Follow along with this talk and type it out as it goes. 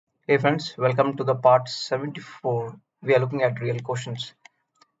Hey friends, welcome to the part 74. We are looking at real questions.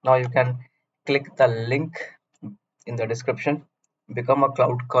 Now you can click the link in the description, become a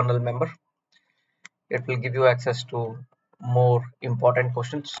cloud kernel member. It will give you access to more important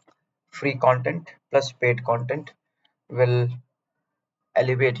questions. Free content plus paid content will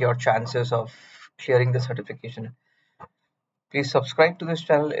elevate your chances of clearing the certification. Please subscribe to this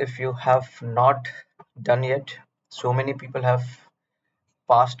channel if you have not done yet. So many people have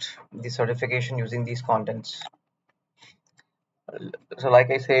passed the certification using these contents. So like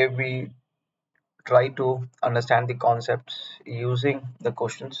I say, we try to understand the concepts using the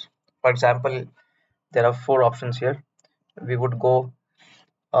questions. For example, there are four options here. We would go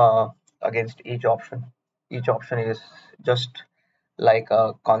against each option. Each option is just like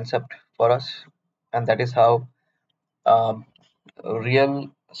a concept for us, and that is how um, real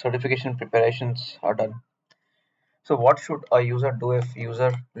certification preparations are done. So what should a user do if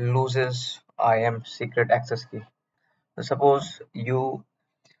user loses IAM secret access key? So suppose you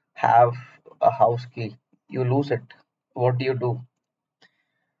have a house key, you lose it. What do you do?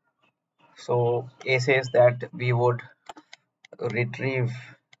 So A says that we would retrieve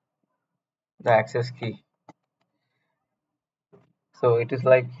the access key. So it is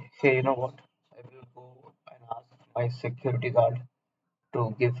like, hey, you know what? I will go and ask my security guard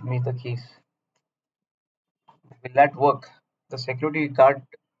to give me the keys. Will that work? The security guard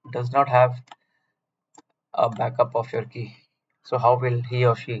does not have a backup of your key. So how will he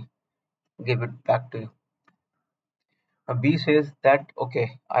or she give it back to you? B says that,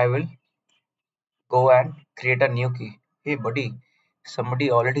 okay, I will go and create a new key. Hey, buddy,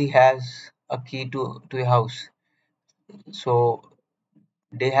 somebody already has a key to your house. So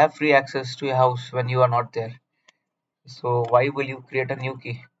they have free access to your house when you are not there. So why will you create a new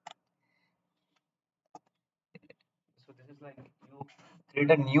key? So this is like you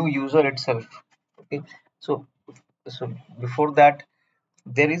create a new user itself. Okay. So so before that,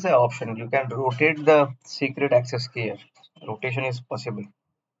 there is an option. You can rotate the secret access key here. Rotation is possible.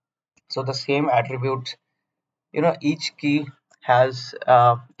 So the same attributes, each key has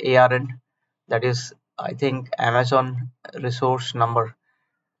ARN, that is, I think, Amazon resource number.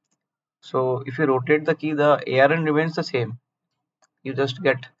 So if you rotate the key, the ARN remains the same. You just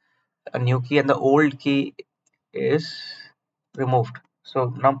get a new key and the old key is removed.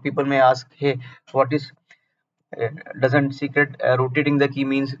 So now people may ask, hey, what is doesn't secret rotating the key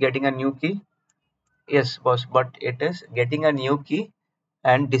means getting a new key? Yes, boss, but it is getting a new key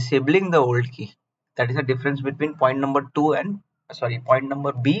and disabling the old key. That is the difference between point number two and point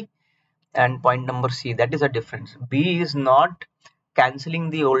number B and point number C. That is a difference. B is not cancelling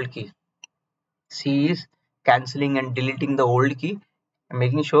the old key. C is cancelling and deleting the old key,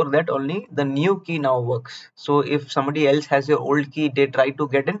 making sure that only the new key now works. So if somebody else has your old key, they try to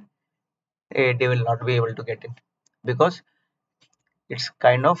get in, they will not be able to get in, because it's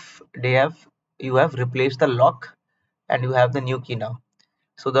kind of you have replaced the lock and you have the new key now.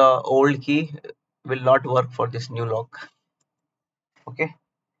 So the old key will not work for this new lock. Okay,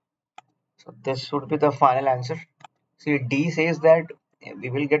 so this would be the final answer. See, D says that we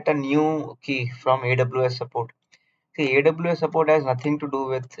will get a new key from AWS support. See, AWS support has nothing to do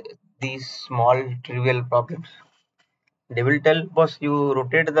with these small trivial problems. They will tell, boss, you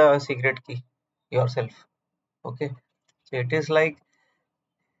rotate the secret key yourself. Okay, so it is like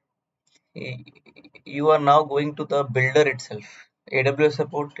you are now going to the builder itself. AWS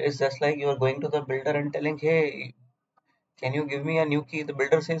support is just like you are going to the builder and telling, hey, can you give me a new key? The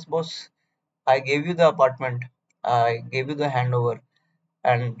builder says, boss, I gave you the apartment, I gave you the handover,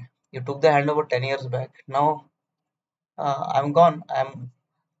 and you took the handover 10 years back. Now I'm gone. I'm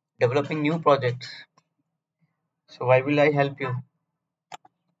developing new projects. So why will I help you?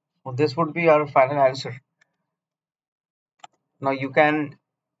 So this would be our final answer. Now you can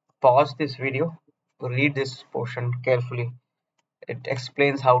pause this video, read this portion carefully. It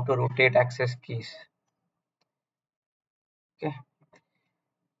explains how to rotate access keys. Okay,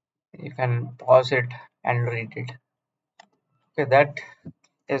 you can pause it and read it. Okay, that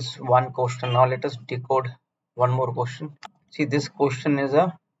is one question. Now let us decode one more question. See, this question is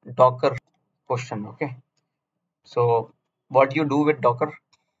a Docker question. Okay, so what you do with Docker,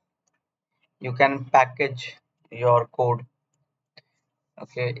 you can package your code.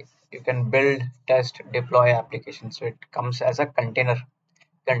 Okay, you can build, test, deploy applications. So it comes as a container.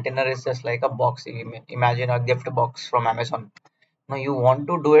 Container is just like a box. Imagine a gift box from Amazon. Now you want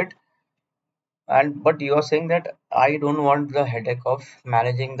to do it, and but you are saying that I don't want the headache of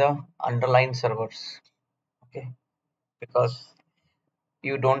managing the underlying servers. Okay, because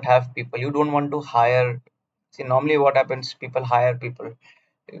you don't have people, you don't want to hire. See, normally what happens, people hire people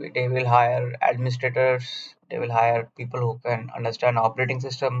They will hire administrators, they will hire people who can understand operating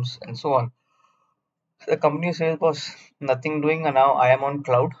systems and so on. So the company says, boss, nothing doing and now I am on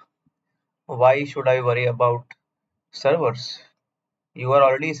cloud. Why should I worry about servers? You are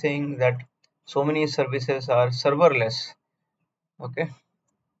already saying that so many services are serverless. Okay,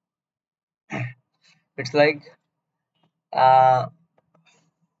 it's like uh,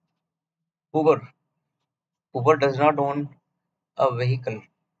 Uber. Uber does not own a vehicle.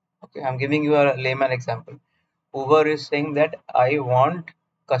 Okay, I'm giving you a layman example. Uber is saying that I want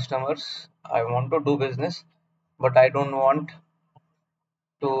customers, I want to do business, but I don't want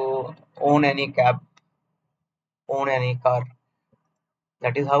to own any cab, own any car.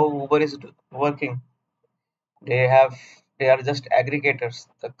 That is how Uber is working. They have they are just aggregators.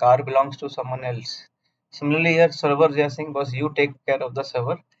 The car belongs to someone else. Similarly, here servers they are saying, boss, you take care of the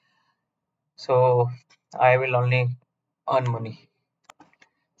server, so I will only earn money.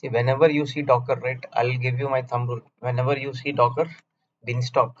 See, whenever you see Docker, right? I'll give you my thumb rule. Whenever you see Docker,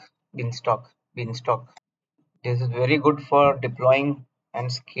 beanstalk, beanstalk, beanstalk. This is very good for deploying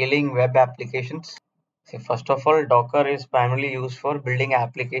and scaling web applications. See, first of all, Docker is primarily used for building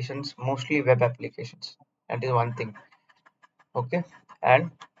applications, mostly web applications. That is one thing. Okay.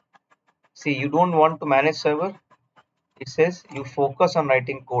 And see, you don't want to manage server. It says you focus on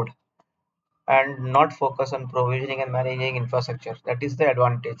writing code and not focus on provisioning and managing infrastructure. That is the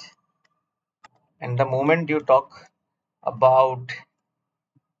advantage. And the moment you talk about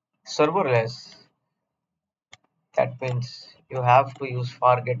serverless, that means you have to use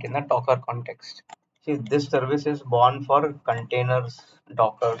Fargate in the Docker context. See, this service is born for containers,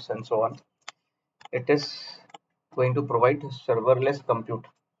 Dockers, and so on. It is going to provide serverless compute.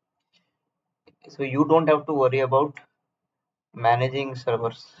 So you don't have to worry about managing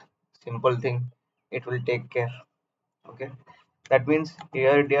servers. Simple thing, it will take care. Okay. That means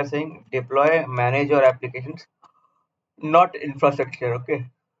here they are saying deploy, manage your applications, not infrastructure. Okay.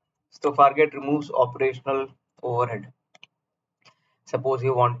 So Fargate removes operational overhead. Suppose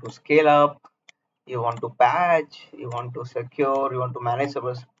you want to scale up, you want to patch, you want to secure, you want to manage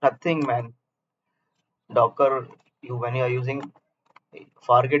servers. Nothing, man. Docker, you when you are using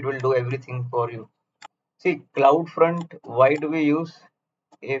Fargate will do everything for you. See, CloudFront, why do we use?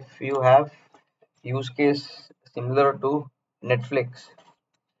 If you have use case similar to Netflix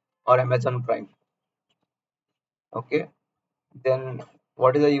or Amazon Prime, okay, then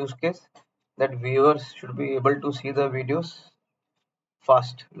what is the use case? That viewers should be able to see the videos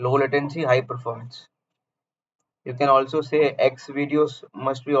fast, low latency, high performance. You can also say X videos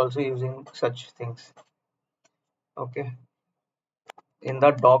must be also using such things. Okay. In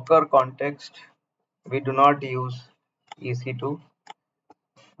the Docker context, we do not use EC2.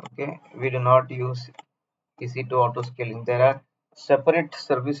 Okay. We do not use EC2 auto scaling. There are separate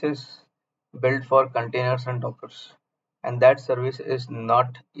services built for containers and Dockers, and that service is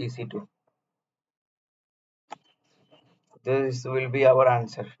not EC2. This will be our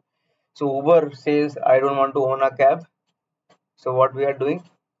answer. So Uber says, I don't want to own a cab. So what we are doing?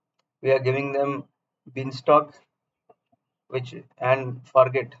 We are giving them Beanstalk, which and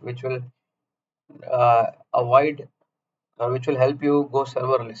Forget, which will avoid or which will help you go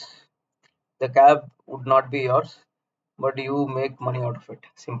serverless. The cab would not be yours, but you make money out of it.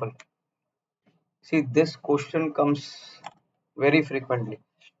 Simple. See, this question comes very frequently.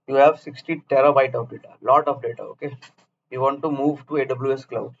 You have 60 terabyte of data, lot of data. Okay, you want to move to AWS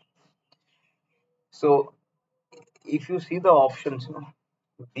Cloud. So if you see the options,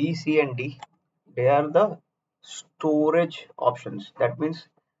 B, C, and D, they are the storage options. That means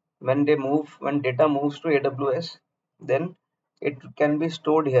when data moves to AWS, then it can be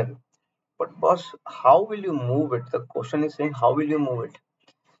stored here. But boss, how will you move it? The question is saying, how will you move it?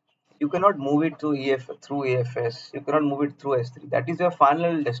 You cannot move it through AFS. You cannot move it through S3. That is your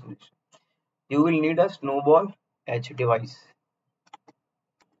final destination. You will need a snowball edge device.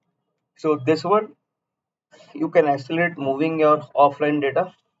 So this one, you can accelerate moving your offline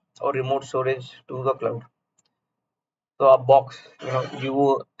data or remote storage to the cloud. So a box,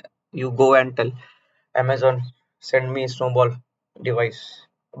 you go and tell Amazon, send me snowball device.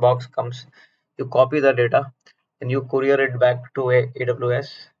 Box comes, you copy the data and you courier it back to AWS.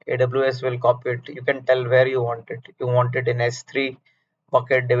 AWS will copy it. You can tell where you want it. You want it in S3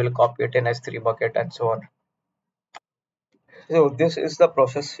 bucket, they will copy it in S3 bucket and so on. So this is the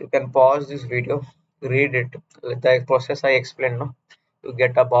process. You can pause this video, read it. The process I explained. No, you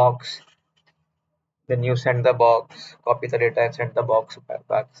get a box, then you send the box, copy the data, and send the box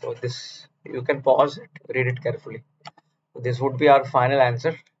back. So this you can pause it, read it carefully. This would be our final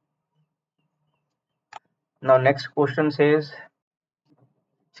answer. Now next question says,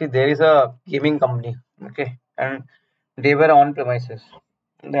 See, there is a gaming company, okay, and they were on premises.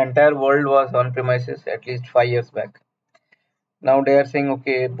 The entire world was on premises at least 5 years back. Now they are saying,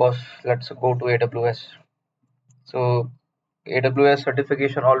 okay, boss, let's go to AWS. So AWS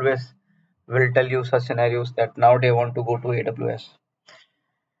certification always will tell you such scenarios that now they want to go to AWS.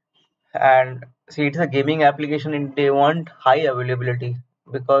 And see, it's a gaming application and they want high availability,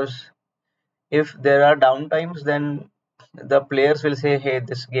 because if there are downtimes, then the players will say, hey,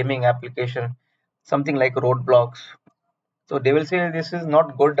 this gaming application, something like roadblocks. So they will say this is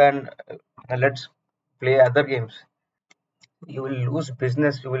not good, and let's play other games. You will lose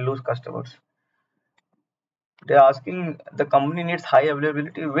business, you will lose customers. They're asking, the company needs high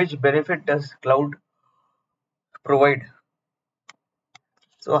availability. Which benefit does cloud provide?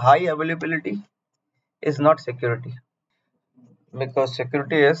 So high availability is not security, because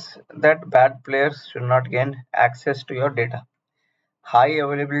security is that bad players should not gain access to your data. High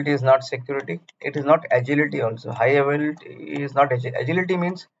availability is not security. It is not agility also. High availability is not agility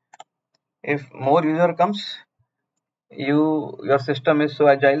means if more user comes, your system is so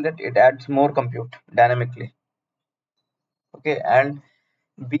agile that it adds more compute dynamically. Okay, and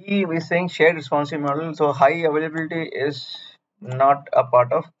B, we're saying shared responsibility model. So high availability is not a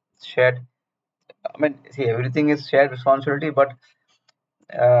part of shared. I mean, see, everything is shared responsibility, but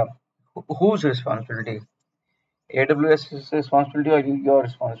uh, whose responsibility? AWS responsibility or your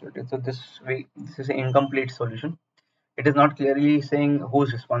responsibility? So this is an incomplete solution. It is not clearly saying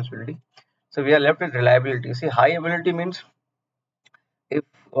whose responsibility. So we are left with reliability. See, high availability means if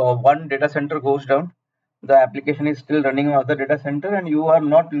one data center goes down, the application is still running on other data center, and you are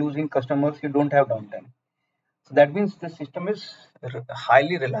not losing customers. You don't have downtime. So that means the system is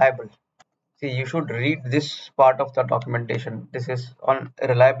highly reliable. See, you should read this part of the documentation. This is on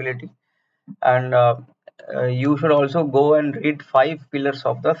reliability, and you should also go and read 5 pillars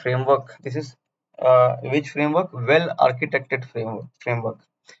of the framework. This is which framework? Well architected framework.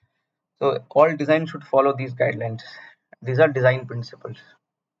 So all design should follow these guidelines. These are design principles.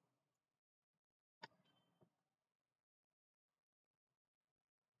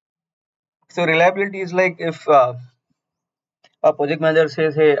 So reliability is like if a project manager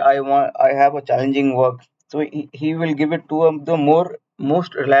says, "Hey, I have a challenging work," so he will give it to the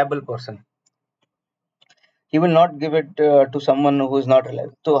most reliable person. He will not give it to someone who is not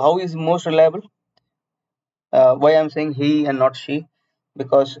reliable. So how is most reliable? Why I'm saying he and not she?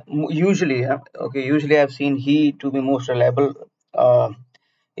 Because usually, usually I've seen he to be most reliable.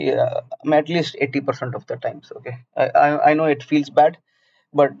 Yeah, at least 80% of the times. Okay, I know it feels bad,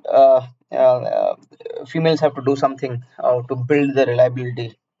 but females have to do something to build the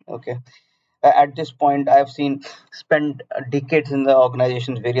reliability. Okay, at this point, I have seen spent decades in the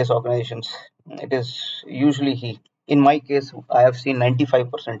organizations, various organizations. It is usually he. In my case, I have seen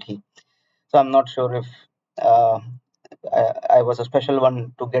 95% he. So I'm not sure if uh, I was a special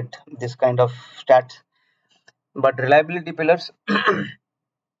one to get this kind of stats. But reliability pillars,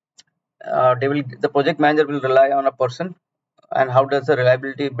 the project manager will rely on a person. And how does the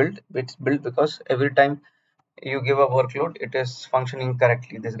reliability build? It's built because every time you give a workload, it is functioning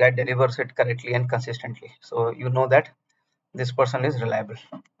correctly. This guy delivers it correctly and consistently, so you know that this person is reliable.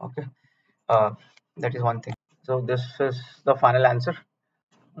 Okay, uh, that is one thing. So this is the final answer.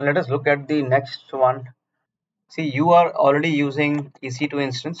 Let us look at the next one. See, you are already using EC2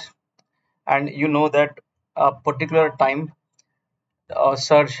 instance, and you know that a particular time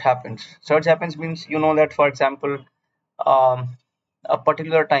surge happens. Surge happens means you know that, for example, um, a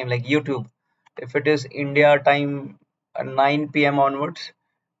particular time like YouTube, if it is India time 9 p.m. onwards,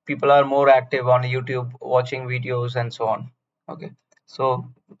 people are more active on YouTube watching videos and so on. Okay, so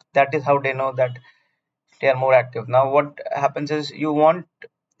that is how they know that they are more active. Now, what happens is you want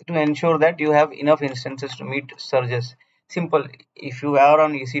to ensure that you have enough instances to meet surges. Simple. If you are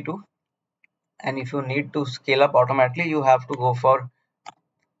on EC2 and if you need to scale up automatically, you have to go for,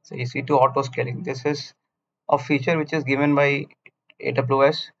 so EC2 auto scaling. This is a feature which is given by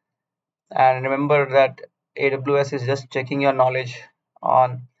AWS. And remember that AWS is just checking your knowledge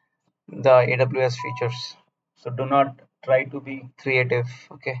on the AWS features. So do not try to be creative,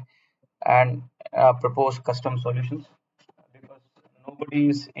 okay, and propose custom solutions, because nobody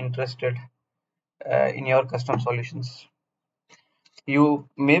is interested in your custom solutions. You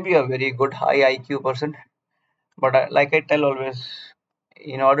may be a very good high IQ person, but like I tell always,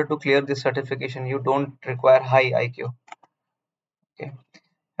 in order to clear this certification, you don't require high IQ. Okay,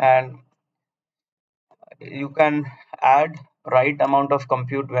 and you can add right amount of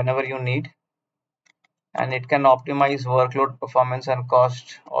compute whenever you need, and it can optimize workload performance and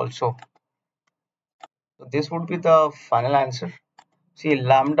cost also. So this would be the final answer. See,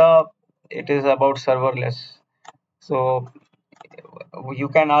 Lambda, it is about serverless. So you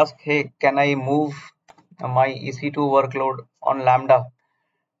can ask, hey, can I move my EC2 workload on Lambda?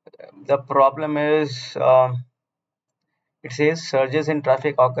 The problem is it says surges in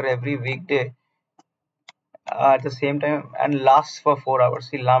traffic occur every weekday at the same time and lasts for 4 hours.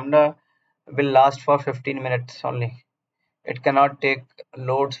 See, Lambda will last for 15 minutes only. It cannot take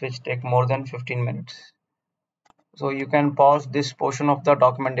loads which take more than 15 minutes. So you can pause this portion of the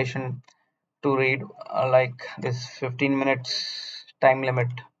documentation to read like this 15 minutes time limit.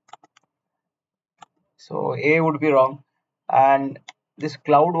 So A would be wrong. And this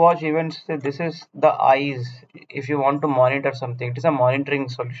CloudWatch events, this is the eyes. If you want to monitor something, it is a monitoring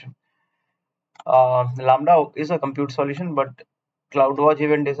solution. Lambda is a compute solution, but CloudWatch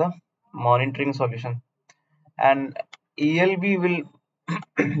event is a monitoring solution. And ELB will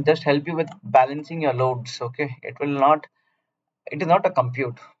just help you with balancing your loads. Okay, it will not. It is not a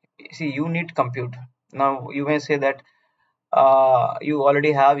compute. See, you need compute. Now you may say that you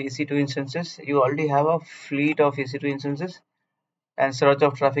already have EC2 instances. You already have a fleet of EC2 instances, and surge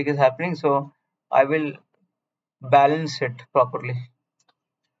of traffic is happening. So I will balance it properly.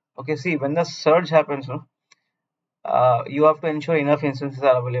 Okay, see, when the surge happens, no, you have to ensure enough instances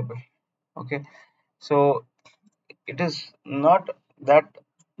are available. Okay, so it is not that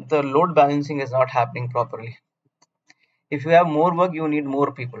the load balancing is not happening properly. If you have more work, you need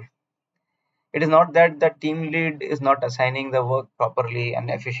more people. It is not that the team lead is not assigning the work properly and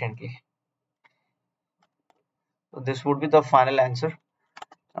efficiently. So this would be the final answer.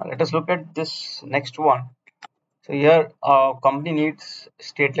 Now let us look at this next one. So here, company needs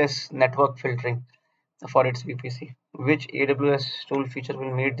stateless network filtering for its VPC. Which AWS tool feature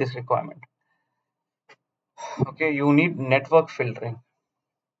will meet this requirement? Okay, you need network filtering.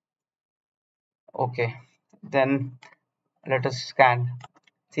 Okay, then let us scan.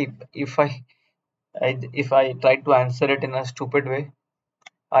 See, if I try to answer it in a stupid way,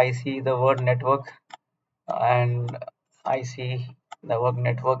 I see the word network and I see the word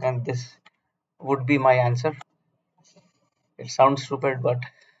network, and this would be my answer. It sounds stupid, but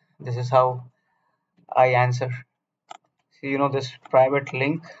this is how I answer. So you know this private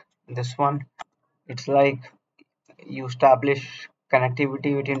link, this one, it's like you establish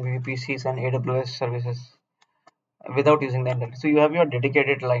connectivity between VPCs and AWS services without using the internet. So you have your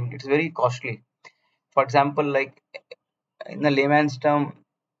dedicated line. It's very costly. For example, like in a layman's term,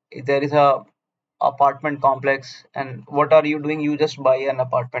 there is a apartment complex, and what are you doing? You just buy an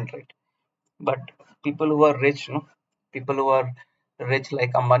apartment, right? But people who are rich, no, people who are rich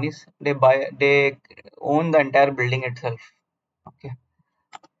like Ambani's, they own the entire building itself. Okay,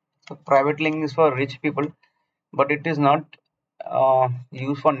 so private link is for rich people, but it is not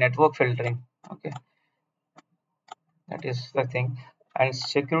used for network filtering. Okay, that is the thing. And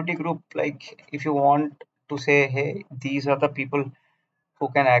security group, like if you want to say, hey, these are the people who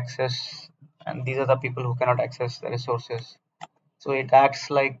can access, and these are the people who cannot access the resources. So it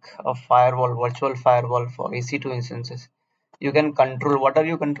acts like a firewall, virtual firewall for EC2 instances. You can control, what are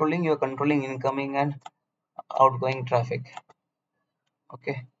you controlling? You're controlling incoming and outgoing traffic.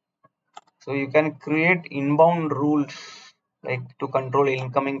 Okay, so you can create inbound rules like to control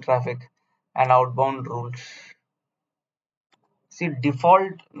incoming traffic and outbound rules. See,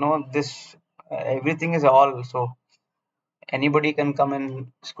 default, no, this everything is all, so anybody can come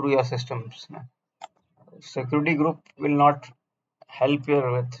and screw your systems. Security group will not help you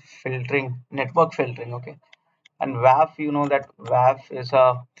with filtering, network filtering. Okay, and WAF, you know that WAF is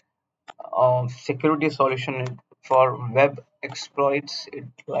a security solution for web exploits. It,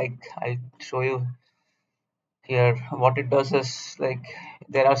 like I'll show you here. What it does is, like,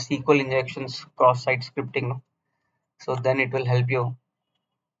 there are SQL injections, cross-site scripting, no? So then it will help you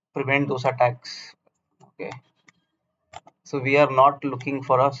prevent those attacks. Okay, so we are not looking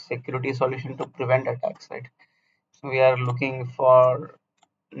for a security solution to prevent attacks, right? We are looking for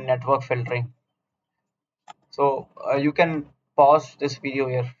network filtering. So you can pause this video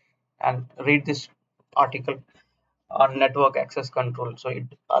here and read this article on network access control. So it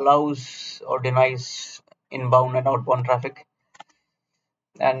allows or denies inbound and outbound traffic,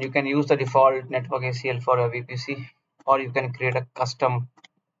 and you can use the default network ACL for a VPC, or you can create a custom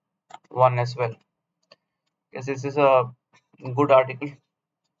one as well. Yes, this is a good article.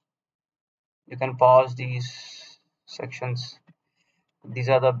 You can pause these sections. These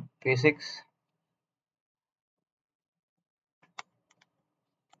are the basics.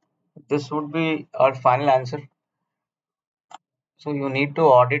 This would be our final answer. So you need to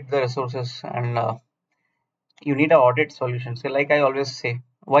audit the resources, and you need an audit solution. So like I always say,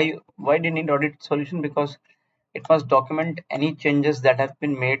 why do you need audit solution? Because It must document any changes that have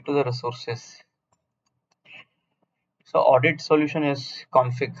been made to the resources. So audit solution is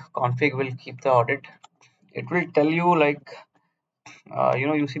config. Config will keep the audit. It will tell you like,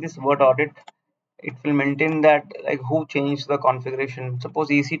 you see this word audit. It will maintain that like who changed the configuration. Suppose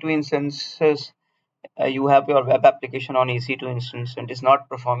EC2 instances, you have your web application on EC2 instance and it's not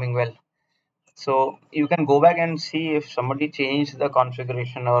performing well. So you can go back and see if somebody changed the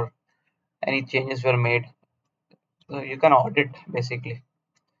configuration or any changes were made. So you can audit basically.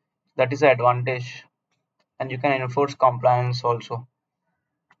 That is the advantage, and you can enforce compliance also.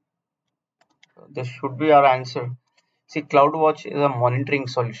 This should be our answer. See, CloudWatch is a monitoring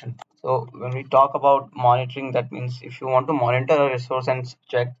solution. So when we talk about monitoring, that means if you want to monitor a resource and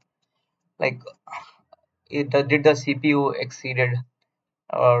check like did the CPU exceeded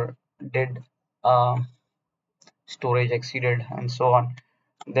or did storage exceeded and so on,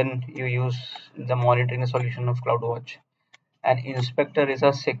 then you use the monitoring solution of CloudWatch. And inspector is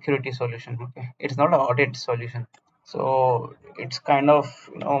a security solution. Okay, it's not an audit solution. So it's kind of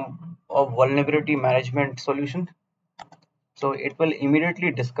a vulnerability management solution. So it will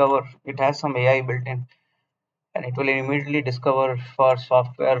immediately discover, it has some AI built in, and it will immediately discover for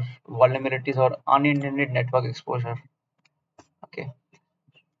software vulnerabilities or unintended network exposure. Okay,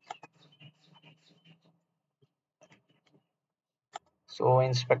 so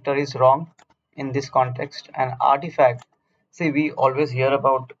inspector is wrong in this context. And artifact, see, we always hear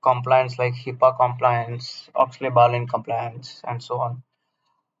about compliance like HIPAA compliance, Oxley-Barlin compliance, and so on.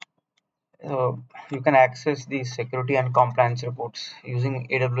 You can access the security and compliance reports using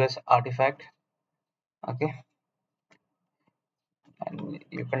AWS Artifact. Okay, and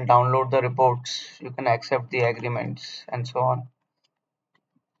you can download the reports, you can accept the agreements, and so on.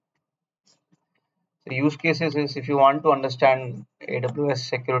 The use cases is if you want to understand AWS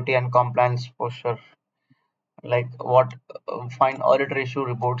security and compliance posture, like what find auditor issue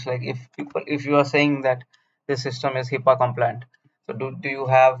reports. Like if you are saying that this system is HIPAA compliant, so do you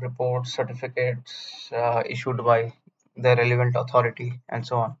have reports, certificates issued by the relevant authority, and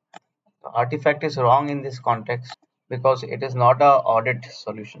so on. The artifact is wrong in this context because it is not a audit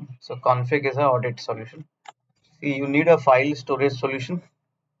solution. So config is a audit solution. See, you need a file storage solution,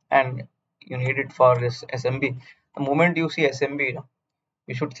 and you need it for this SMB. The moment you see SMB,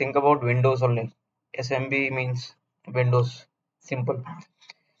 you should think about Windows only. SMB means Windows, simple.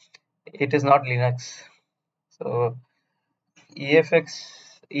 It is not Linux. So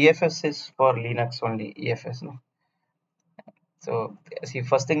EFS is for Linux only. EFS, no. So see,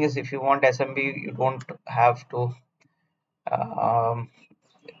 first thing is if you want SMB, you don't have to um,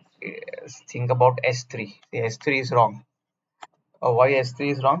 think about S3. The S3 is wrong. Why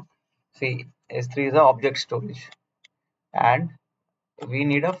S3 is wrong? See, S3 is a object storage, and we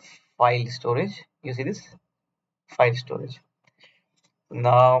need a file storage. You see this file storage.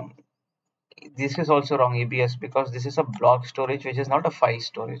 Now this is also wrong, EBS, because this is a block storage, which is not a file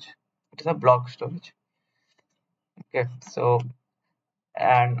storage. It is a block storage. Okay, so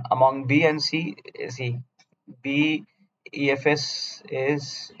and among B and C, see, B EFS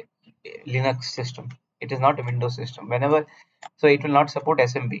is Linux system. It is not a Windows system. Whenever, so it will not support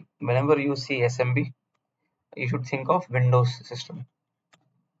SMB. Whenever you see SMB, you should think of Windows system.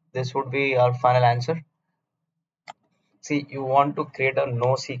 This would be our final answer. See, you want to create a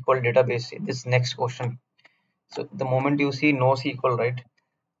NoSQL database in this next question. So the moment you see NoSQL, right?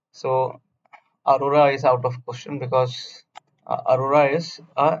 So Aurora is out of question because Aurora is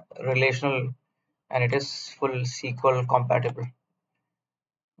a relational and it is full SQL compatible.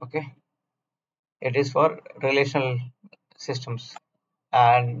 Okay, it is for relational systems.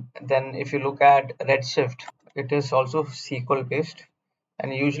 And then if you look at Redshift, it is also SQL based,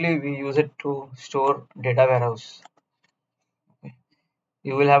 and usually we use it to store data warehouse.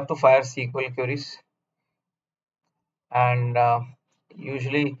 You will have to fire SQL queries, and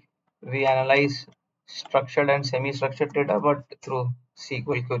usually we analyze structured and semi-structured data, but through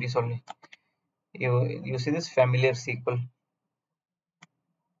SQL queries only. You see this familiar SQL.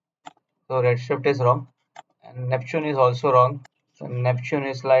 So Redshift is wrong, and Neptune is also wrong. So Neptune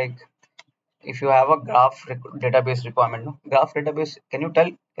is like if you have a database requirement, no? Graph database. Can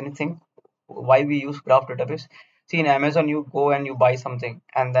you think why we use graph database? See, in Amazon, you go and you buy something,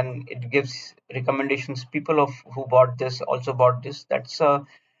 and then it gives recommendations. People of who bought this also bought this. That's a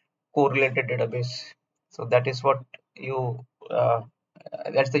correlated database. So that is what you.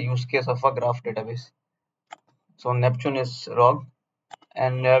 That's the use case of a graph database. So Neptune is wrong,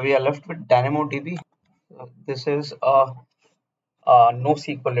 and we are left with DynamoDB. This is a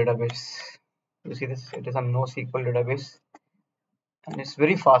NoSQL database. You see this? It is a NoSQL database, and it's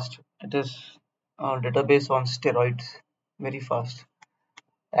very fast. It is database on steroids, very fast.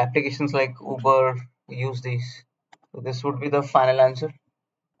 Applications like Uber use these. So this would be the final answer.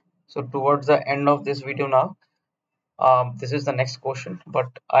 So towards the end of this video now, this is the next question, but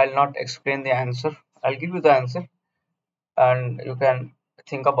I'll not explain the answer. I'll give you the answer and you can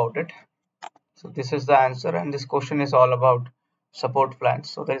think about it. So this is the answer, and this question is all about support plans.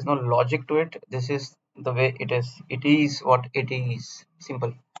 So there is no logic to it. This is the way it is. It is what it is.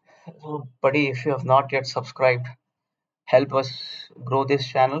 Simple. So buddy, if you have not yet subscribed, help us grow this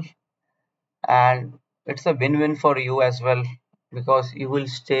channel, and it's a win-win for you as well, because you will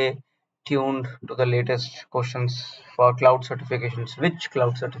stay tuned to the latest questions for cloud certifications. Which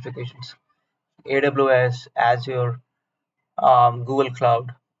cloud certifications? AWS, Azure, Google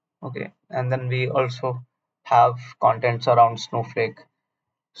Cloud. Okay, and then we also have contents around Snowflake.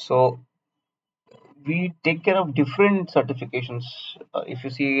 So we take care of different certifications. If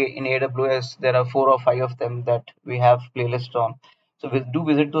you see in AWS, there are 4 or 5 of them that we have playlist on. So we do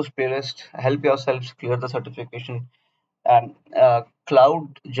visit those playlists, help yourselves clear the certification, and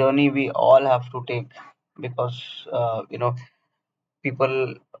cloud journey we all have to take, because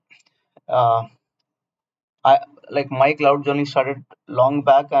people uh, I like my cloud journey started long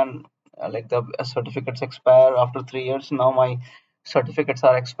back, and like the certificates expire after 3 years. Now my certificates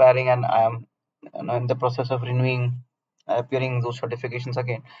are expiring, and I am in the process of renewing, appearing those certifications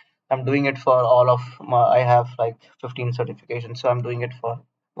again. I'm doing it for all of my. I have like 15 certifications, so I'm doing it for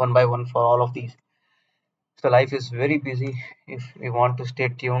one by one for all of these. So life is very busy if we want to stay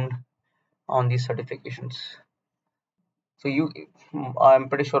tuned on these certifications. So I'm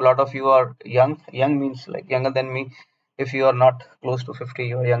pretty sure a lot of you are young. Young means like younger than me. If you are not close to 50,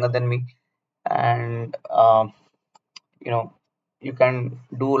 you are younger than me, and you know you can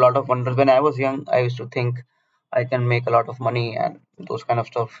do a lot of wonders. When I was young, I used to think I can make a lot of money and those kind of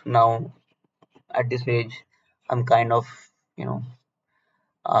stuff. Now at this age, I'm kind of you know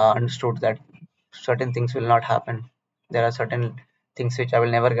understood that certain things will not happen. There are certain things which I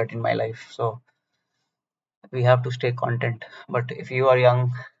will never get in my life. So we have to stay content. But if you are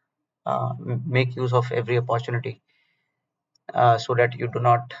young, make use of every opportunity, so that you do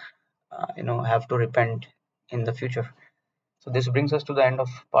not have to repent in the future. So this brings us to the end of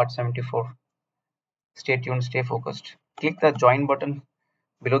part 74. Stay tuned, stay focused. Click the join button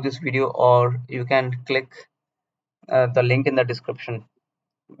below this video, or you can click the link in the description.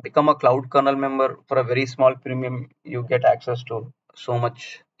 Become a cloud kernel member. For a very small premium, you get access to so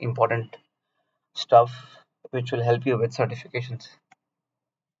much important stuff which will help you with certifications.